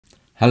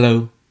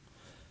Hello,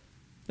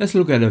 let's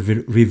look at a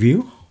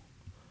review.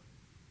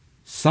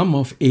 Sum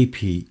of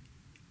AP.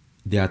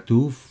 There are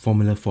two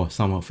formulas for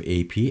sum of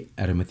AP,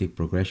 arithmetic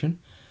progression.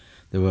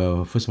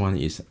 The first one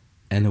is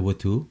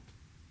n/2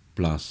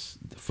 plus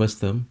the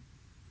first term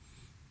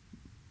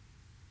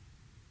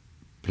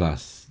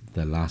plus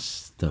the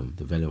last term,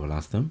 the value of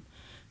last term.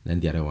 Then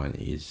the other one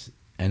is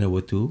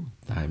n/2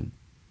 times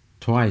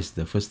twice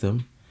the first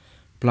term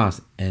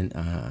plus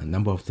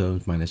number of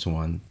terms minus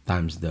 1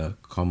 times the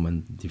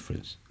common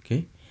difference.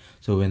 Okay,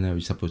 so when are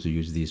we supposed to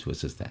use this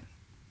versus that?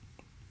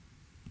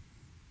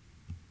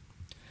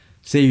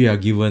 Say you are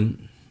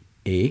given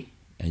A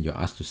and you're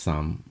asked to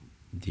sum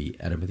the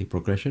arithmetic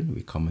progression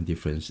with common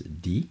difference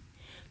D.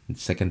 The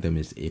second term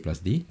is A plus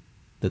D,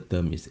 third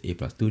term is A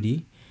plus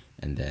 2D,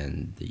 and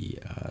then the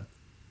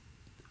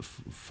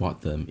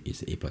fourth term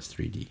is A plus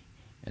 3D,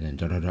 and then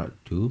dot dot dot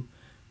to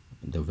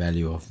the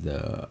value of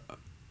the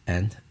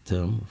nth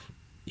term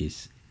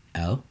is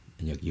L,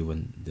 and you're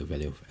given the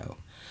value of L.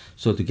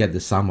 So to get the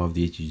sum of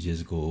these, you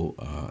just go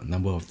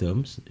number of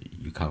terms,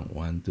 you count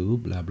 1, 2,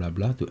 blah blah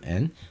blah to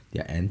n.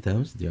 There are n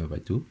terms divided by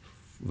 2,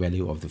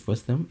 value of the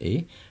first term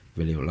A,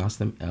 value of last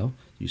term L.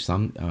 You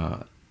sum,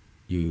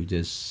 you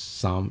just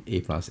sum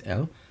A plus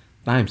L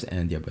times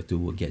n divided by 2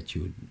 will get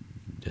you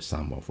the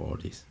sum of all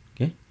this.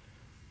 Okay,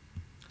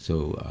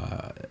 so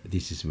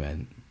this is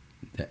when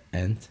the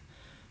nth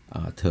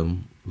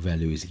term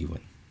value is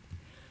given.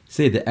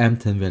 Say the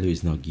mth term value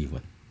is not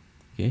given.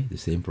 Okay, the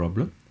same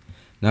problem.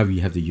 Now we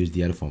have to use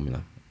the other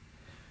formula.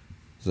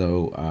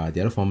 So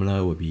the other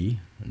formula will be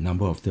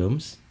number of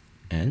terms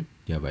n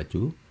divided by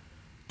 2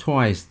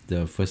 twice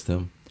the first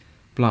term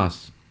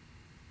plus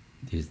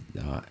this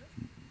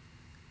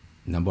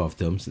number of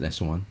terms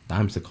less 1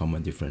 times the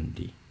common difference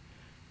D.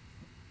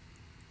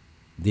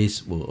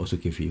 This will also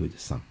give you the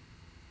sum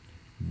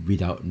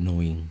without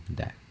knowing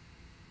that,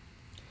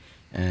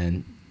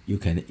 and you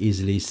can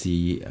easily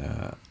see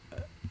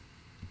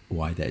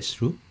why that is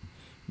true.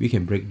 We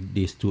can break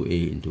this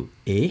 2A into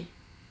A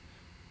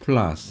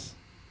plus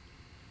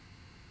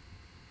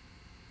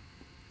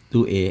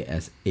 2A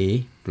as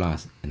A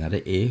plus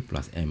another A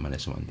plus n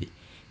minus 1D.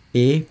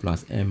 A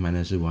plus n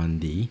minus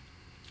 1D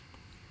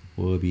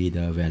will be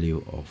the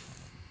value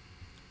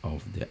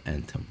of the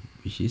n term,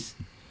 which is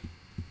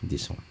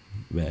this one,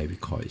 where we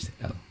call it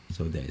L.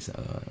 So there is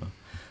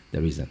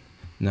the reason.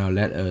 Now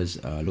let us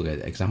look at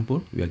the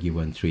example. We are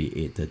given 3,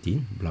 8,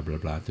 13, blah blah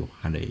blah to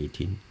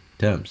 118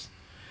 terms.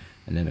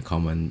 And then the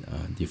common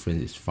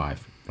difference is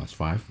 5 plus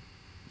 5.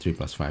 3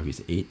 plus 5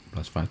 is 8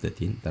 plus 5,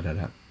 13, da da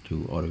da,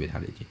 to all the way to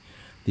 118.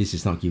 This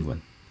is not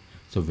given.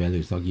 So value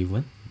is not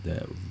given.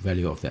 The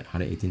value of that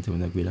 118 term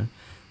is not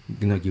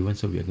given.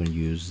 So we are going to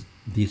use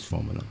this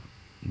formula,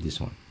 this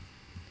one.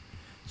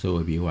 So it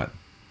will be what?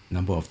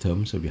 Number of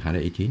terms will be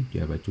 118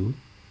 divided by 2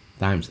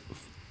 times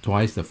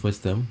twice the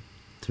first term,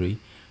 3,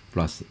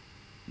 plus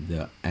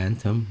the n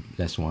term,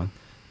 less 1,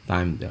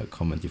 times the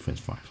common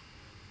difference, 5.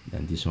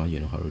 Then this one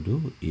you know how to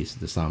do, is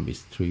the sum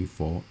is 3,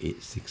 4,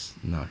 8, 6,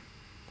 9.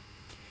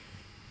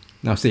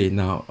 Now say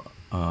now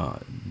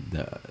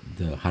the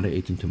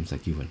 118 terms are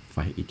given,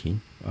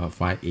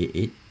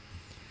 588.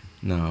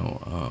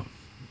 Now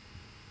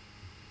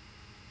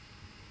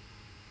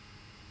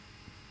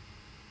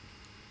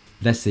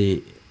let's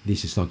say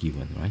this is not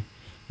given, right?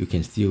 You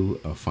can still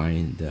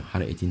find the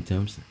 118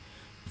 terms.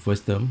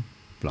 First term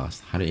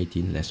plus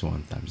 118 less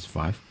 1 times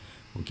 5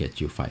 will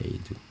get you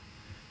 582.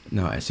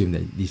 Now assume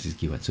that this is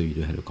given, so you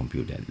don't have to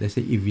compute that. Let's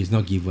say if it's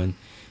not given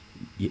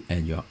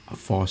and you're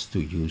forced to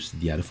use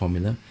the other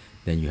formula,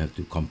 then you have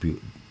to compute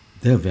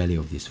the value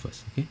of this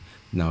first. Okay,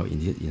 now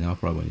in our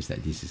problem is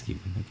that this is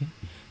given. Okay,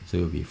 so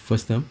it will be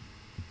first term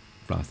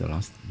plus the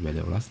last value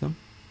of last term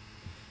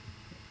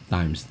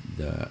times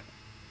the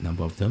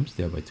number of terms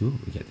divided by 2,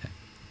 we get that.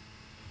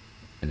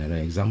 Another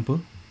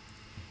example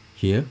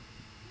here,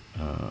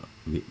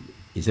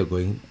 instead of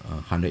going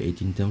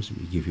 118 terms,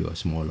 we give you a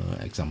smaller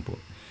example.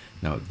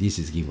 Now this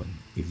is given.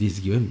 If this is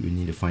given, we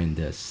need to find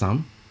the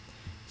sum.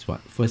 It's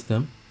what? First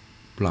term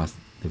plus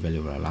the value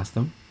of our last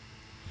term,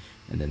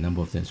 and the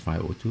number of terms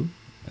 502,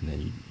 and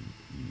then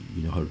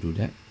you know how to do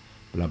that.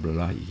 Blah blah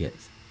blah. You get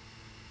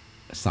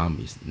sum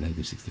is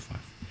negative 65.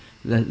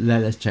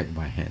 Let's check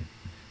by hand.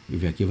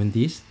 If you are given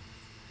this,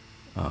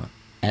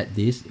 add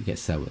this, you get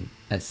 7.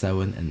 Add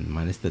 7 and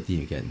minus 13,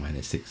 you get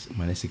minus 6.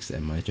 Minus 6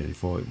 and minus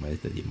 24, minus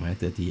 30. Minus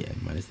 30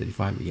 and minus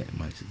 35, we get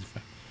minus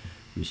 65,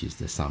 which is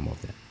the sum of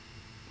that.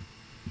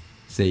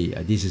 Say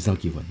this is not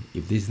given.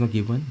 If this is not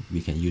given,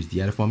 we can use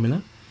the other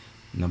formula.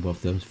 Number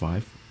of terms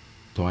 5,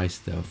 twice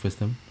the first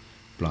term,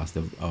 plus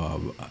the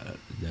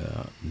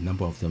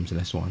number of terms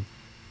less 1,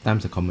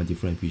 times the common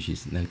difference, which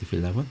is negative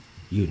 11.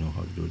 You know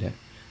how to do that.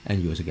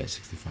 And you also get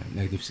 65,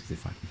 negative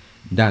 65.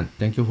 Done.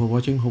 Thank you for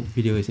watching. Hope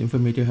video is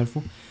informative,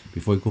 helpful.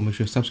 Before you go, make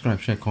sure to subscribe,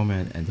 share,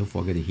 comment, and don't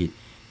forget to hit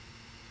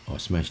or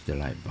smash the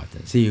like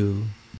button. See you.